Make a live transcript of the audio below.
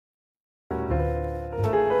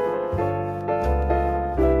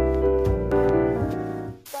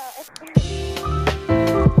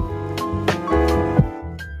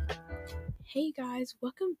Hey guys,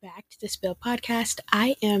 welcome back to the Spill Podcast.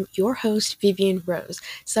 I am your host, Vivian Rose.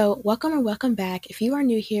 So, welcome back. If you are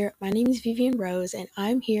new here, my name is Vivian Rose, and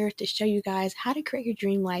I'm here to show you guys how to create your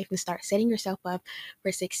dream life and start setting yourself up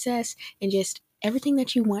for success and just everything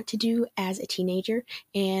that you want to do as a teenager.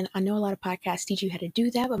 And I know a lot of podcasts teach you how to do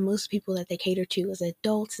that, but most people that they cater to as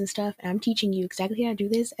adults and stuff, and I'm teaching you exactly how to do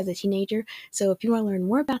this as a teenager. So, if you want to learn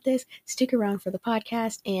more about this, stick around for the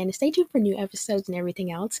podcast and stay tuned for new episodes and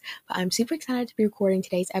everything else. But I'm super excited to be recording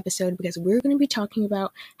today's episode because we're going to be talking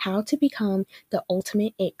about how to become the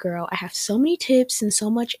ultimate it girl. I have so many tips and so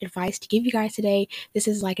much advice to give you guys today. This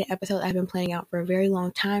is like an episode I've been planning out for a very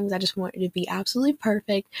long time because I just want it to be absolutely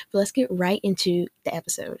perfect. But let's get right into the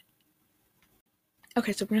episode.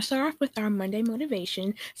 Okay, so we're going to start off with our Monday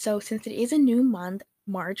motivation. So since it is a new month,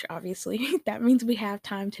 March, obviously, that means we have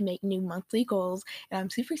time to make new monthly goals. And I'm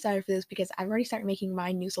super excited for this because I've already started making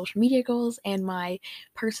my new social media goals and my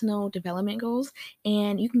personal development goals.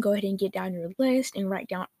 And you can go ahead and get down your list and write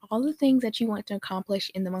down all the things that you want to accomplish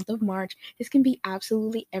in the month of March. This can be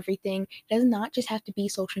absolutely everything. It does not just have to be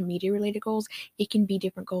social media related goals. It can be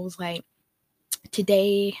different goals like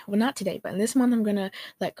today, well, not today, but in this month, I'm going to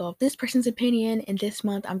let go of this person's opinion. And this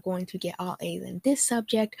month, I'm going to get all A's in this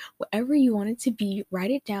subject. Whatever you want it to be, write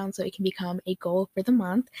it down so it can become a goal for the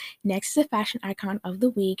month. Next is the fashion icon of the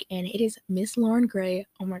week, and it is Miss Lauren Gray.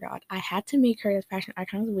 Oh my God, I had to make her the fashion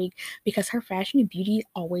icon of the week because her fashion and beauty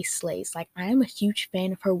always slays. Like, I am a huge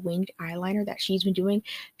fan of her winged eyeliner that she's been doing.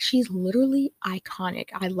 She's literally iconic.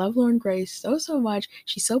 I love Lauren Gray so much.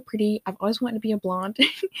 She's so pretty. I've always wanted to be a blonde.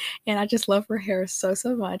 And I just love her hair so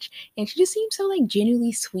much. And she just seems so like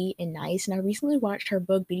genuinely sweet and nice. And I recently watched her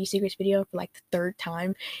book Beauty Secrets video for like the third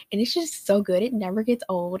time, and it's just so good. It never gets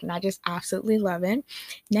old, and I just absolutely love it.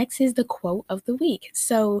 Next is the quote of the week.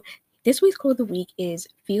 So this week's quote of the week is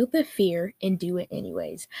 "Feel the fear and do it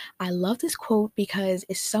anyways." I love this quote because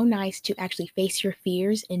it's so nice to actually face your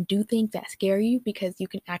fears and do things that scare you because you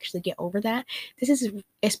can actually get over that. This is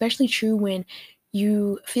especially true when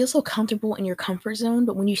you feel so comfortable in your comfort zone,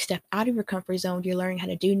 but when you step out of your comfort zone, you're learning how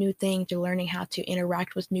to do new things, you're learning how to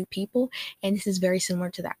interact with new people, and this is very similar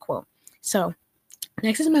to that quote. So,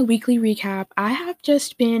 next is my weekly recap. I have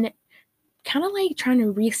just been kind of like trying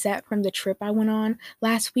to reset from the trip I went on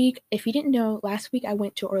last week. If you didn't know, last week I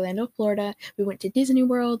went to Orlando, Florida. We went to Disney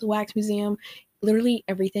World, the Wax Museum, literally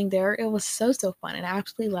everything there. It was so fun, and I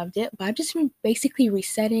absolutely loved it. But I've just been basically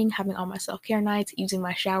resetting, having all my self-care nights, using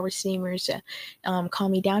my shower steamers to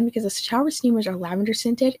calm me down because the shower steamers are lavender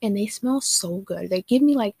scented and they smell so good. They put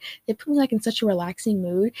me like in such a relaxing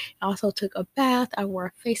mood. I also took a bath. I wore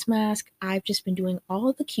a face mask. I've just been doing all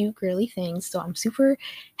of the cute girly things, so I'm super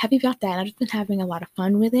happy about that. I've just been having a lot of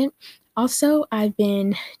fun with it. Also, I've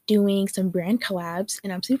been doing some brand collabs,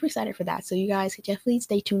 and I'm super excited for that. So you guys definitely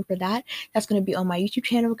stay tuned for that. That's going to be on my YouTube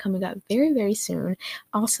channel coming up very soon.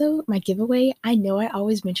 Also, my giveaway. I know I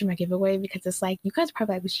always mention my giveaway because it's like, you guys are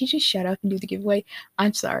probably like, would you just shut up and do the giveaway?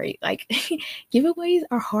 I'm sorry. Like, giveaways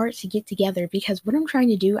are hard to get together because what I'm trying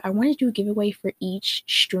to do, I want to do a giveaway for each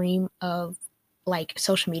stream of like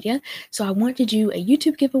social media. So I want to do a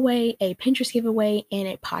YouTube giveaway, a Pinterest giveaway, and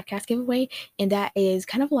a podcast giveaway. And that is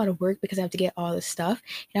kind of a lot of work because I have to get all this stuff.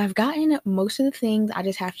 And I've gotten most of the things. I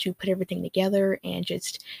just have to put everything together and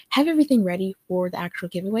just have everything ready for the actual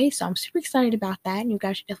giveaway. So I'm super excited about that. And you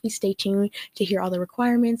guys should definitely stay tuned to hear all the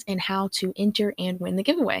requirements and how to enter and win the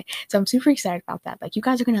giveaway. So I'm super excited about that. Like, you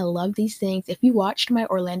guys are going to love these things. If you watched my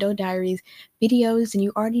Orlando Diaries videos, and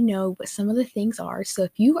you already know what some of the things are. So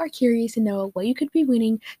if you are curious to know what you could be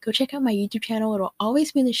winning, go check out my YouTube channel. It'll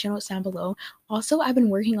always be in the show notes down below. Also, I've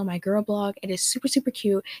been working on my girl blog. It is super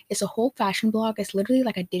cute. It's a whole fashion blog. It's literally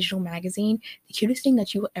like a digital magazine. The cutest thing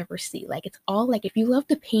that you will ever see. Like, it's all like, if you love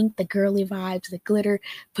the pink, the girly vibes, the glitter,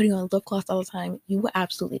 putting on lip gloss all the time, you will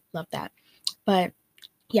absolutely love that. But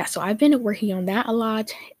yeah, so I've been working on that a lot.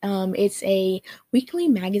 It's a weekly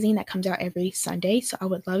magazine that comes out every Sunday, so I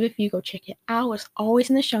would love if you go check it out. It's always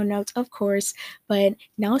in the show notes, of course. But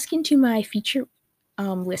now let's get into my feature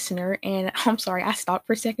listener. And I'm sorry, I stopped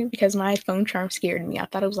for a second because my phone charm scared me. I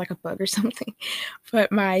thought it was like a bug or something. But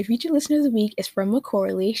my featured listener of the week is from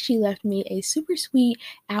McCorley. She left me a super sweet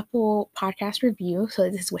Apple podcast review. So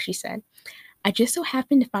this is what she said. I just so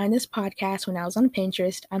happened to find this podcast when I was on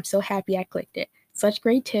Pinterest. I'm so happy I clicked it. Such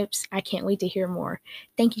great tips. I can't wait to hear more.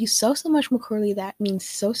 Thank you so much, McCorley. That means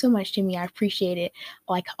so much to me. I appreciate it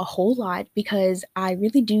like a whole lot because I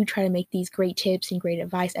really do try to make these great tips and great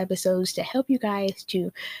advice episodes to help you guys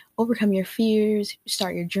to overcome your fears,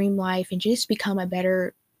 start your dream life, and just become a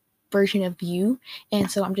better version of you. And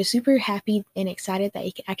so I'm just super happy and excited that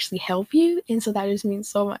it can actually help you. And so that just means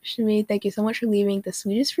so much to me. Thank you so much for leaving the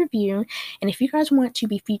sweetest review. And if you guys want to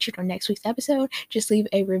be featured on next week's episode, just leave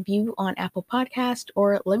a review on Apple Podcast,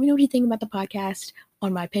 or let me know what you think about the podcast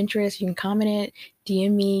on my Pinterest. You can comment it,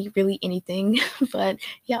 DM me, really anything. But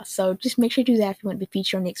yeah, so just make sure to do that if you want to be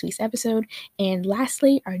featured on next week's episode. And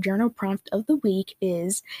lastly, our journal prompt of the week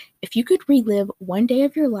is, if you could relive one day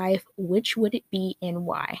of your life, which would it be and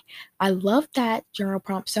why? I love that journal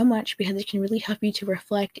prompt so much because it can really help you to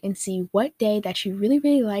reflect and see what day that you really,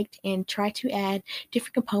 really liked and try to add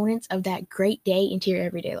different components of that great day into your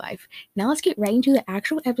everyday life. Now let's get right into the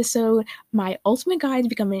actual episode. My ultimate guide to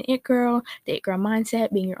becoming an it girl, the it girl mindset,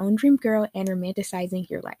 being your own dream girl, and romanticizing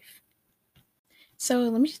your life. So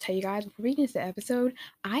let me just tell you guys, before we get into the episode,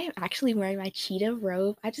 I am actually wearing my cheetah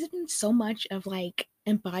robe. I've just been so much of like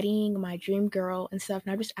embodying my dream girl and stuff,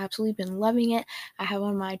 and I've just absolutely been loving it. I have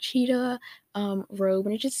on my cheetah robe,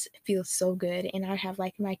 and it just feels so good. And I have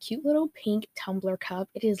like my cute little pink tumbler cup.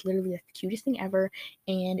 It is literally the cutest thing ever,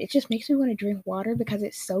 and it just makes me want to drink water because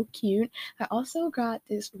it's so cute. I also got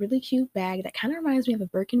this really cute bag that kind of reminds me of a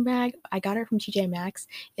Birkin bag. I got it from TJ Maxx.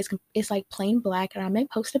 It's like plain black, and I may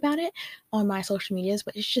post about it on my social medias,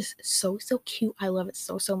 but it's just so cute. I love it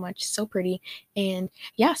so much. So pretty. And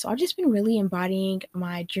yeah, so I've just been really embodying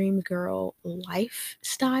my dream girl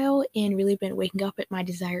lifestyle and really been waking up at my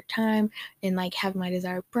desired time and like having my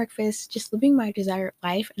desired breakfast, just living my desired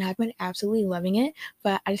life, and I've been absolutely loving it.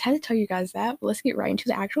 But I just had to tell you guys that. But let's get right into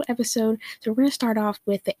the actual episode. So we're going to start off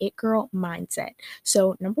with the it girl mindset.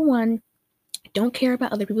 So number one, don't care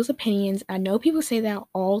about other people's opinions. I know people say that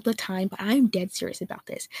all the time, but I'm dead serious about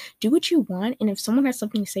this. Do what you want, and if someone has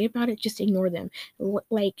something to say about it, just ignore them.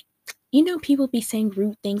 Like, people be saying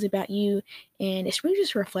rude things about you, and it's really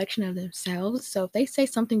just a reflection of themselves. So if they say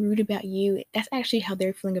something rude about you, that's actually how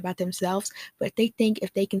they're feeling about themselves. But they think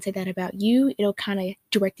if they can say that about you, it'll kind of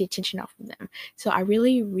direct the attention off of them. So I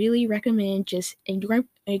really, really recommend just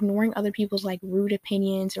ignoring other people's like rude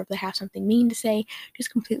opinions, or if they have something mean to say,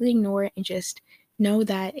 just completely ignore it and just know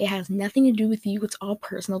that it has nothing to do with you. It's all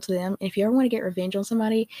personal to them. And if you ever want to get revenge on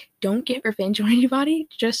somebody, don't get revenge on anybody.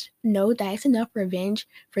 Just know that it's enough revenge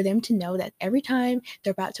for them to know that every time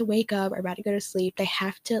they're about to wake up or about to go to sleep, they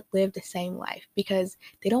have to live the same life because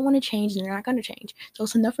they don't want to change and they're not going to change. So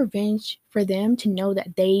it's enough revenge for them to know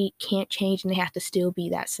that they can't change and they have to still be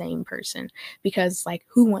that same person, because like,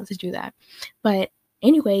 who wants to do that? But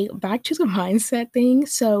anyway, back to the mindset thing.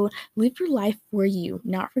 So live your life for you,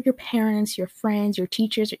 not for your parents, your friends, your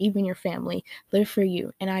teachers, or even your family. Live for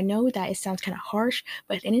you. And I know that it sounds kind of harsh,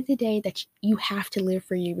 but at the end of the day, that you have to live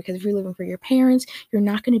for you, because if you're living for your parents, you're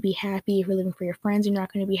not going to be happy. If you're living for your friends, you're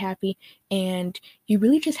not going to be happy. And you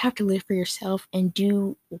really just have to live for yourself and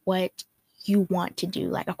do what you want to do.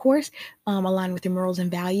 Like, of course, align with your morals and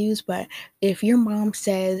values, but if your mom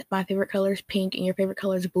says my favorite color is pink and your favorite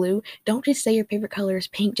color is blue, don't just say your favorite color is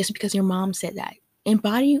pink just because your mom said that.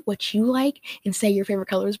 Embody what you like and say your favorite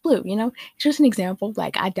color is blue. It's just an example.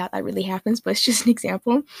 Like, I doubt that really happens, but it's just an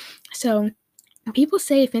example. So people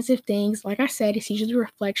say offensive things. Like I said, it's usually a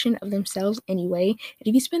reflection of themselves anyway. And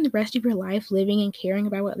if you spend the rest of your life living and caring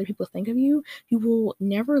about what other people think of you, you will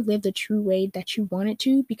never live the true way that you want it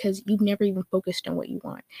to, because you've never even focused on what you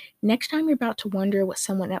want. Next time you're about to wonder what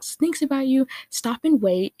someone else thinks about you, stop and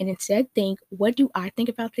wait and instead think, what do I think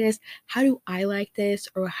about this? How do I like this?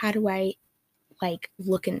 Or how do I like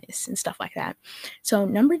look in this and stuff like that. So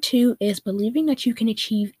number two is believing that you can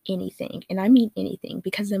achieve anything. And I mean anything,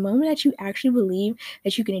 because the moment that you actually believe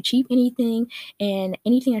that you can achieve anything and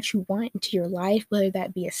anything that you want into your life, whether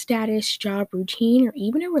that be a status, job, routine, or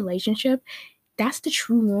even a relationship, that's the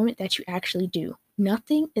true moment that you actually do.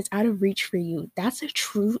 Nothing is out of reach for you. That's a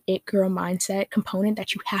true it girl mindset component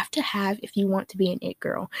that you have to have if you want to be an it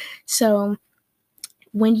girl. So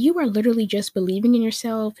when you are literally just believing in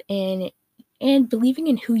yourself and believing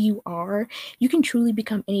in who you are, you can truly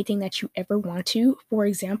become anything that you ever want to. For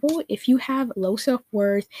example, if you have low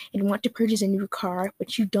self-worth and want to purchase a new car,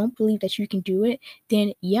 but you don't believe that you can do it,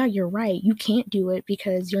 then yeah, you're right. You can't do it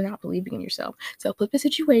because you're not believing in yourself. So flip the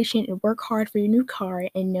situation and work hard for your new car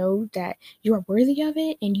and know that you are worthy of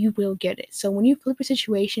it and you will get it. So when you flip a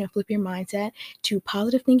situation and flip your mindset to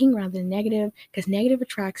positive thinking rather than negative, because negative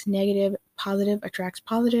attracts negative, positive attracts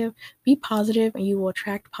positive. Be positive and you will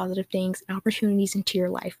attract positive things and opportunities into your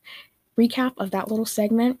life. Recap of that little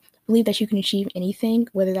segment: believe that you can achieve anything,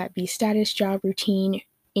 whether that be status, job, routine,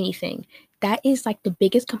 anything. that is like the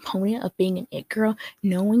biggest component of being an it girl,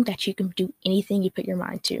 knowing that you can do anything you put your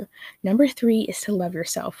mind to. Number 3 is to love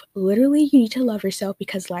yourself. Literally, you need to love yourself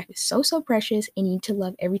because life is so precious and you need to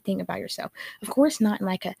love everything about yourself. Of course, not in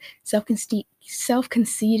like a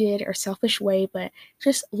self-conceited or selfish way, but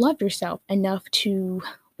just love yourself enough to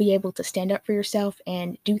be able to stand up for yourself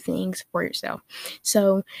and do things for yourself.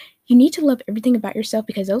 So you need to love everything about yourself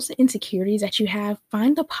because those insecurities that you have,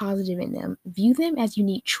 find the positive in them. View them as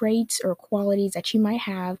unique traits or qualities that you might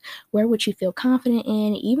have. Where would you feel confident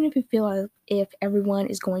in? Even if you feel as if everyone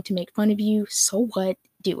is going to make fun of you, so what?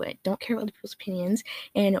 Do it. Don't care about other people's opinions.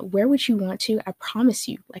 And where would you want to? I promise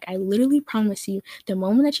you, like I literally promise you, the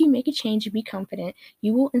moment that you make a change and be confident,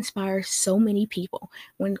 you will inspire so many people.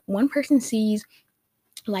 When one person sees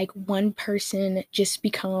like one person just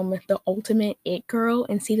become the ultimate it girl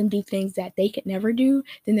and see them do things that they could never do,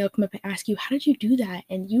 then they'll come up and ask you, how did you do that?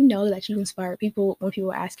 And you know that you inspire people when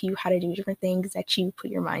people ask you how to do different things that you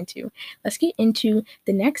put your mind to. Let's get into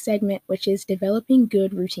the next segment, which is developing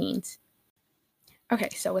good routines. Okay,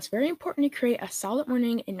 so it's very important to create a solid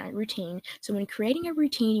morning and night routine. So when creating a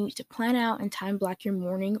routine, you need to plan out and time block your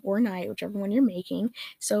morning or night, whichever one you're making.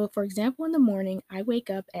 So for example, in the morning, I wake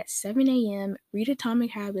up at 7 a.m., read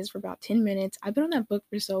Atomic Habits for about 10 minutes. I've been on that book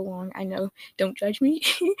for so long. I know, don't judge me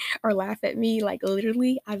or laugh at me. Like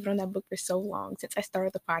literally, I've been on that book for so long since I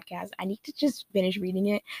started the podcast. I need to just finish reading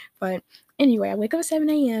it. But anyway, I wake up at 7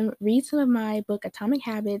 a.m., read some of my book, Atomic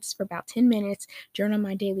Habits, for about 10 minutes, journal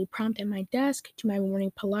my daily prompt at my desk, do my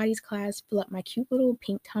morning Pilates class, fill up my cute little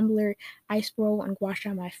pink tumbler, ice roll, and wash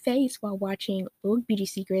down my face while watching Vogue Beauty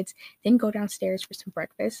Secrets, then go downstairs for some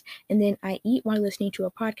breakfast. And then I eat while listening to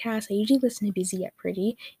a podcast. I usually listen to Busy Yet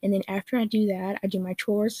Pretty. And then after I do that, I do my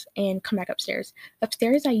chores and come back upstairs.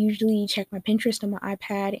 Upstairs, I usually check my Pinterest on my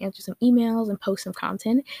iPad, answer some emails, and post some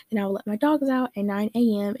content. Then I will let my dogs out at 9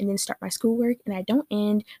 a.m. and then start my schoolwork. And I don't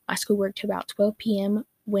end my schoolwork till about 12 p.m.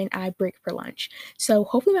 when I break for lunch. So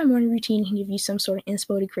hopefully my morning routine can give you some sort of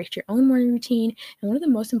inspo to create your own morning routine. And one of the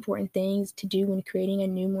most important things to do when creating a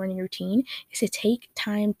new morning routine is to take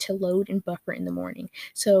time to load and buffer in the morning.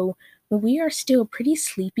 So when we are still pretty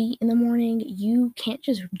sleepy in the morning, you can't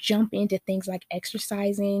just jump into things like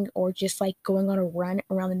exercising or just like going on a run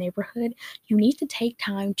around the neighborhood. You need to take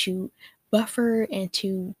time to buffer and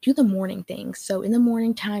to do the morning things. So in the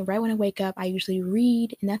morning time, right when I wake up, I usually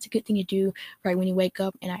read, and that's a good thing to do right when you wake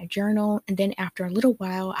up, and I journal. And then after a little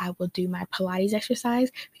while, I will do my Pilates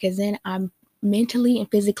exercise because then I'm mentally and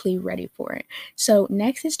physically ready for it. So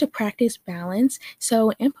next is to practice balance.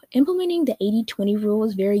 So implementing the 80-20 rule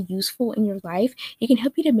is very useful in your life. It can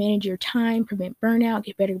help you to manage your time, prevent burnout,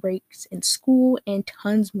 get better breaks in school, and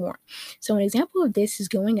tons more. So an example of this is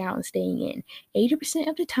going out and staying in. 80%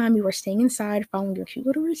 of the time you are staying inside following your cute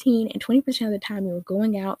little routine, and 20% of the time you are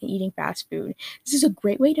going out and eating fast food. This is a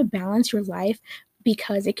great way to balance your life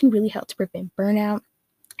because it can really help to prevent burnout.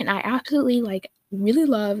 And I absolutely really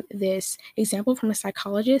love this example from a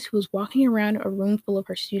psychologist who was walking around a room full of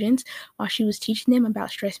her students while she was teaching them about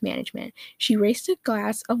stress management. She raised a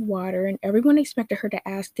glass of water and everyone expected her to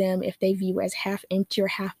ask them if they view it as half empty or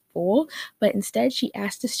half full, but instead she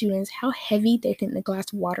asked the students how heavy they think the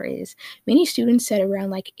glass of water is. Many students said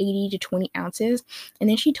around 80 to 20 ounces, and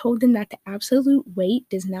then she told them that the absolute weight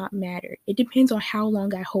does not matter. It depends on how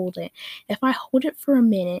long I hold it. If I hold it for a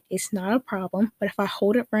minute, it's not a problem, but if I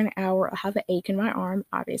hold it for an hour, I'll have an ache in my arm,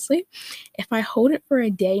 obviously. If I hold it for a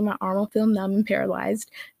day, my arm will feel numb and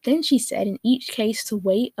paralyzed. Then she said, in each case, the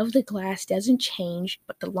weight of the glass doesn't change,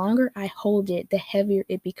 but the longer I hold it, the heavier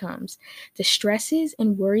it becomes. The stresses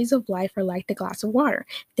and worries of life are like the glass of water.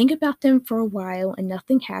 Think about them for a while and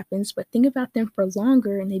nothing happens, but think about them for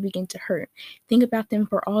longer and they begin to hurt. Think about them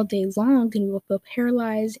for all day long, then you will feel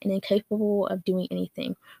paralyzed and incapable of doing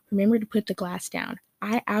anything. Remember to put the glass down.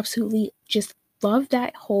 I absolutely just love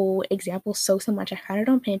that whole example so much. I found it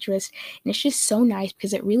on Pinterest and it's just so nice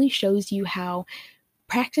because it really shows you how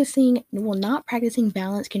not practicing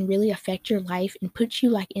balance can really affect your life and put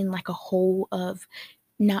you in a hole of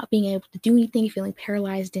not being able to do anything, feeling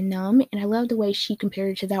paralyzed and numb. And I love the way she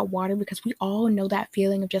compared it to that water because we all know that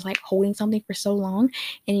feeling of just holding something for so long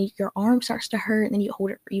and your arm starts to hurt and then you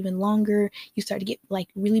hold it for even longer. You start to get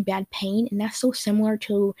really bad pain. And that's so similar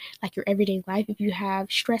to your everyday life if you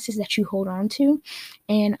have stresses that you hold on to.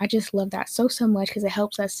 And I just love that so much because it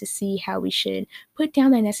helps us to see how we should put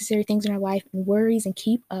down the necessary things in our life and worries and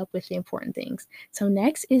keep up with the important things. So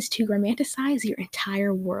next is to romanticize your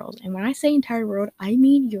entire world. And when I say entire world, I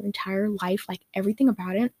mean your entire life, everything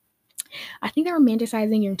about it. I think that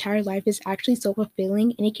romanticizing your entire life is actually so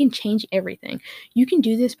fulfilling and it can change everything. You can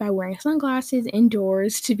do this by wearing sunglasses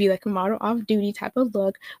indoors to be like a model off duty type of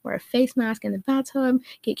look, wear a face mask in the bathtub,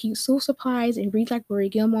 get cute school supplies and read like Rory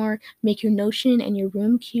Gilmore, make your Notion and your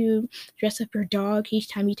room cute, dress up your dog each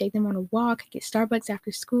time you take them on a walk, get Starbucks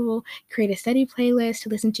after school, create a study playlist to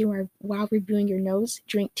listen to while reviewing your notes,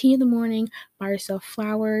 drink tea in the morning, buy yourself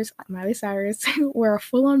flowers like Miley Cyrus, wear a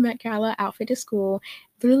full-on Met Gala outfit to school.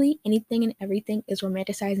 Literally anything and everything is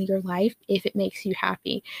romanticizing your life if it makes you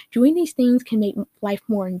happy. Doing these things can make life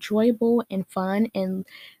more enjoyable and fun and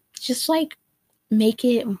just like make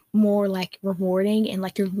it more like rewarding and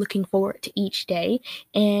like you're looking forward to each day.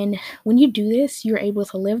 And when you do this, you're able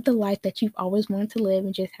to live the life that you've always wanted to live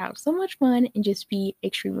and just have so much fun and just be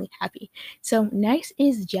extremely happy. So next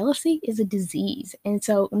is jealousy is a disease. And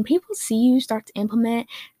so when people see you start to implement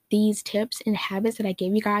these tips and habits that I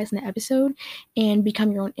gave you guys in the episode and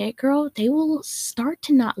become your own it girl, they will start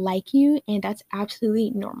to not like you, and that's absolutely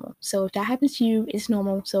normal. So if that happens to you, it's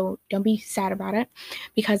normal. So don't be sad about it,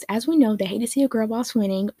 because as we know, they hate to see a girl boss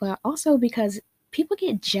winning, but also because people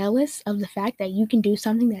get jealous of the fact that you can do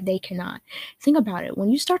something that they cannot. Think about it. When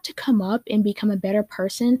you start to come up and become a better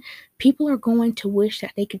person, people are going to wish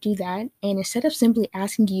that they could do that. And instead of simply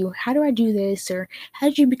asking you, how do I do this? Or how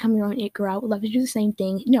did you become your own it girl? I would love to do the same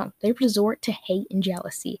thing. No, they resort to hate and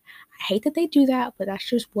jealousy. I hate that they do that, but that's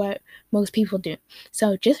just what most people do.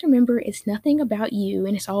 So just remember, it's nothing about you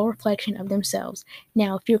and it's all a reflection of themselves.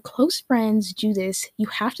 Now, if your close friends do this, you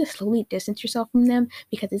have to slowly distance yourself from them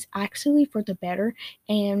because it's actually for the better.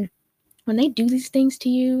 And when they do these things to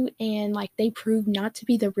you and like they prove not to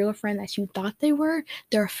be the real friend that you thought they were,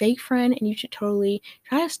 they're a fake friend, and you should totally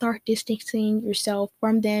try to start distancing yourself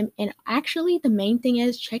from them. And actually, the main thing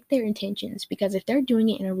is check their intentions, because if they're doing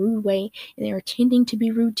it in a rude way and they're intending to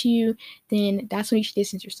be rude to you, then that's when you should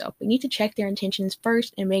distance yourself. But you need to check their intentions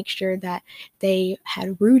first and make sure that they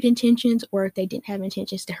had rude intentions or if they didn't have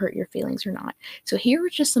intentions to hurt your feelings or not. So here are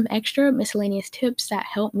just some extra miscellaneous tips that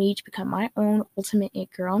help me to become my own ultimate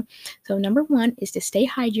it girl. So number one is to stay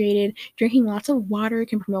hydrated. Drinking lots of water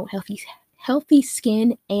can promote healthy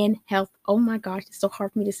skin and health. Oh my gosh, it's so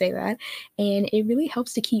hard for me to say that. And it really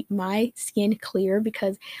helps to keep my skin clear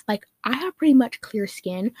because like I have pretty much clear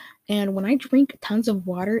skin, and when I drink tons of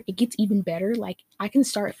water, it gets even better. Like I can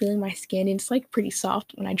start feeling my skin and it's like pretty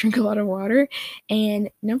soft when I drink a lot of water. And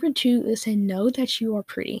number two is to know that you are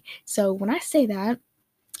pretty. So when I say that,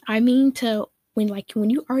 I mean to when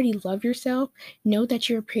you already love yourself, know that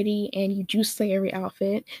you're pretty and you do slay every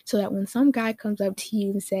outfit, so that when some guy comes up to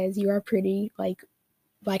you and says you are pretty, like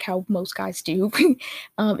how most guys do,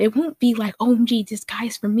 it won't be like, OMG, this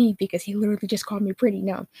guy's for me because he literally just called me pretty.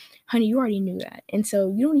 No, honey, you already knew that. And so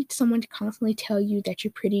you don't need someone to constantly tell you that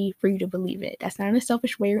you're pretty for you to believe it. That's not in a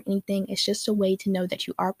selfish way or anything. It's just a way to know that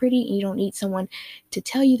you are pretty, and you don't need someone to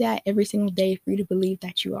tell you that every single day for you to believe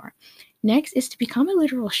that you are. Next is to become a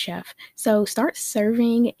literal chef. So start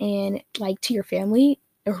serving and like to your family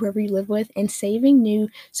or whoever you live with and saving new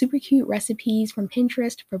super cute recipes from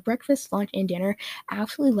Pinterest for breakfast, lunch, and dinner. I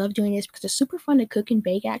absolutely love doing this because it's super fun to cook and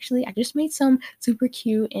bake. Actually, I just made some super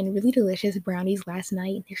cute and really delicious brownies last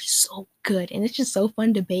night, and they're so good. And it's just so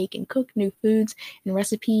fun to bake and cook new foods and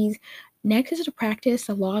recipes. Next is to practice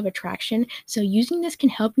the law of attraction. So using this can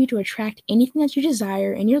help you to attract anything that you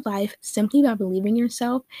desire in your life simply by believing in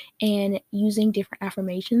yourself and using different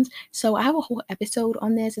affirmations. So I have a whole episode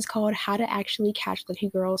on this. It's called How to Actually Catch Lucky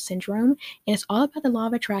Girl Syndrome. And it's all about the law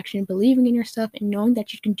of attraction, believing in yourself and knowing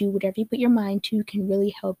that you can do whatever you put your mind to can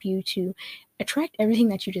really help you to attract everything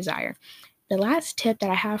that you desire. The last tip that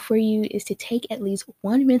I have for you is to take at least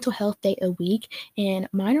one mental health day a week, and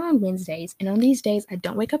mine are on Wednesdays. And on these days, I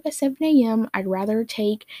don't wake up at 7 a.m. I'd rather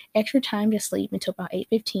take extra time to sleep until about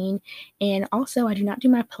 8:15. And also, I do not do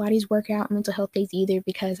my Pilates workout on mental health days either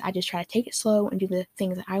because I just try to take it slow and do the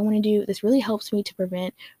things that I want to do. This really helps me to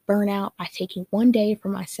prevent burnout by taking one day for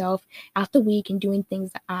myself out the week and doing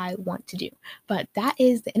things that I want to do. But that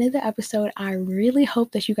is the end of the episode. I really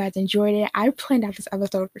hope that you guys enjoyed it. I planned out this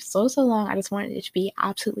episode for so long. I just wanted it to be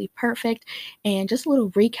absolutely perfect. And just a little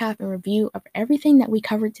recap and review of everything that we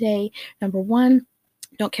covered today. Number one,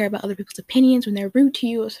 don't care about other people's opinions when they're rude to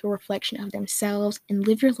you. It's a reflection of themselves, and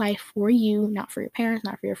live your life for you, not for your parents,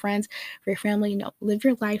 not for your friends, for your family. No, live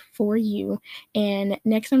your life for you. And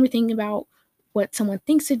next time we're thinking about what someone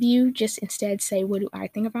thinks of you, just instead say, what do I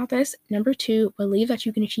think about this? Number two, believe that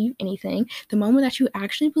you can achieve anything. The moment that you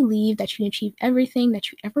actually believe that you can achieve everything that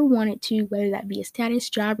you ever wanted to, whether that be a status,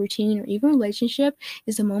 job, routine, or even relationship,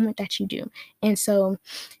 is the moment that you do. And so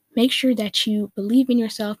make sure that you believe in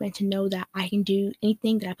yourself and to know that I can do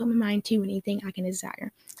anything that I put my mind to and anything I can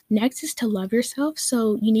desire. Next is to love yourself.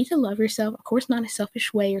 So you need to love yourself, of course, not in a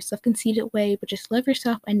selfish way or self-conceited way, but just love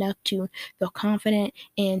yourself enough to feel confident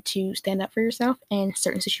and to stand up for yourself in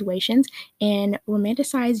certain situations. And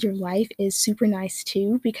romanticize your life is super nice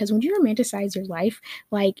too, because when you romanticize your life,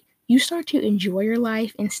 like, you start to enjoy your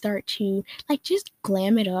life and start to like just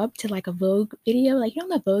glam it up to like a Vogue video. Like, you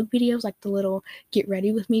know, the Vogue videos, like the little get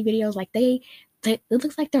ready with me videos, like it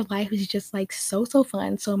looks like their life is just like so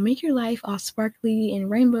fun. So make your life all sparkly and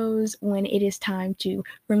rainbows when it is time to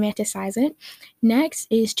romanticize it. Next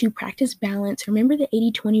is to practice balance. Remember the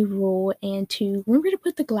 80-20 rule, and to remember to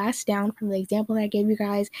put the glass down from the example that I gave you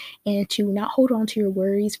guys, and to not hold on to your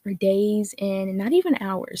worries for days and not even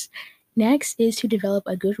hours. Next is to develop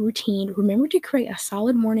a good routine. Remember to create a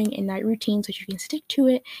solid morning and night routine so that you can stick to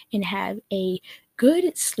it and have a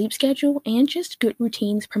good sleep schedule, and just good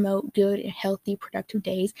routines promote good and healthy, productive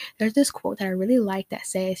days. There's this quote that I really like that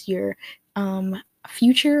says your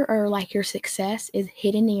future, or like your success, is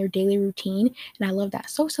hidden in your daily routine. And I love that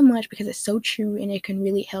so much because it's so true, and it can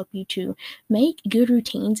really help you to make good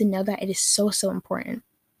routines and know that it is so important.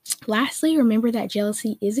 Lastly, remember that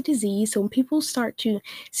jealousy is a disease. So when people start to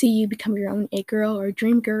see you become your own it girl or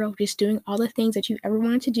dream girl, just doing all the things that you ever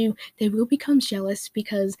wanted to do, they will become jealous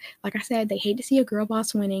because, like I said, they hate to see a girl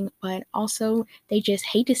boss winning, but also they just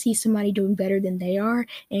hate to see somebody doing better than they are.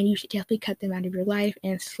 And you should definitely cut them out of your life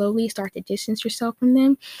and slowly start to distance yourself from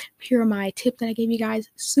them. Here are my tips that I gave you guys.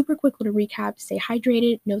 Super quickly to recap: stay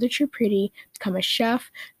hydrated, know that you're pretty, become a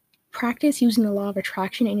chef, practice using the law of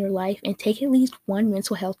attraction in your life, and take at least one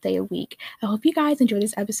mental health day a week. I hope you guys enjoyed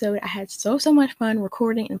this episode. I had so much fun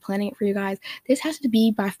recording and planning it for you guys. This has to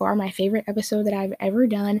be by far my favorite episode that I've ever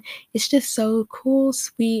done. It's just so cool,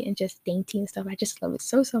 sweet, and just dainty and stuff. I just love it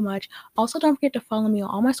so much. Also, don't forget to follow me on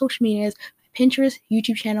all my social medias. Pinterest,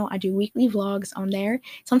 YouTube channel. I do weekly vlogs on there.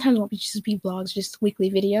 Sometimes it won't just be vlogs, just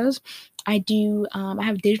weekly videos. I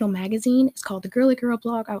have a digital magazine. It's called the Girly Girl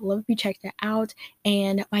Blog. I would love if you check that out.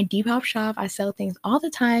 And my Depop shop, I sell things all the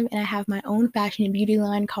time. And I have my own fashion and beauty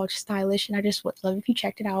line called Stylish. And I just would love if you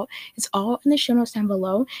checked it out. It's all in the show notes down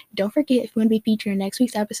below. Don't forget, if you want to be featured in next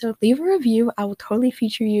week's episode, leave a review. I will totally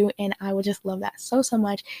feature you. And I would just love that so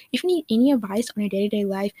much. If you need any advice on your day-to-day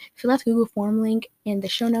life, fill out the Google form link in the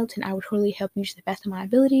show notes, and I would totally help you to the best of my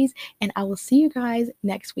abilities. And I will see you guys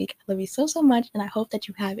next week. I love you so much, and I hope that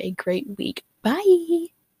you have a great week.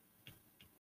 Bye!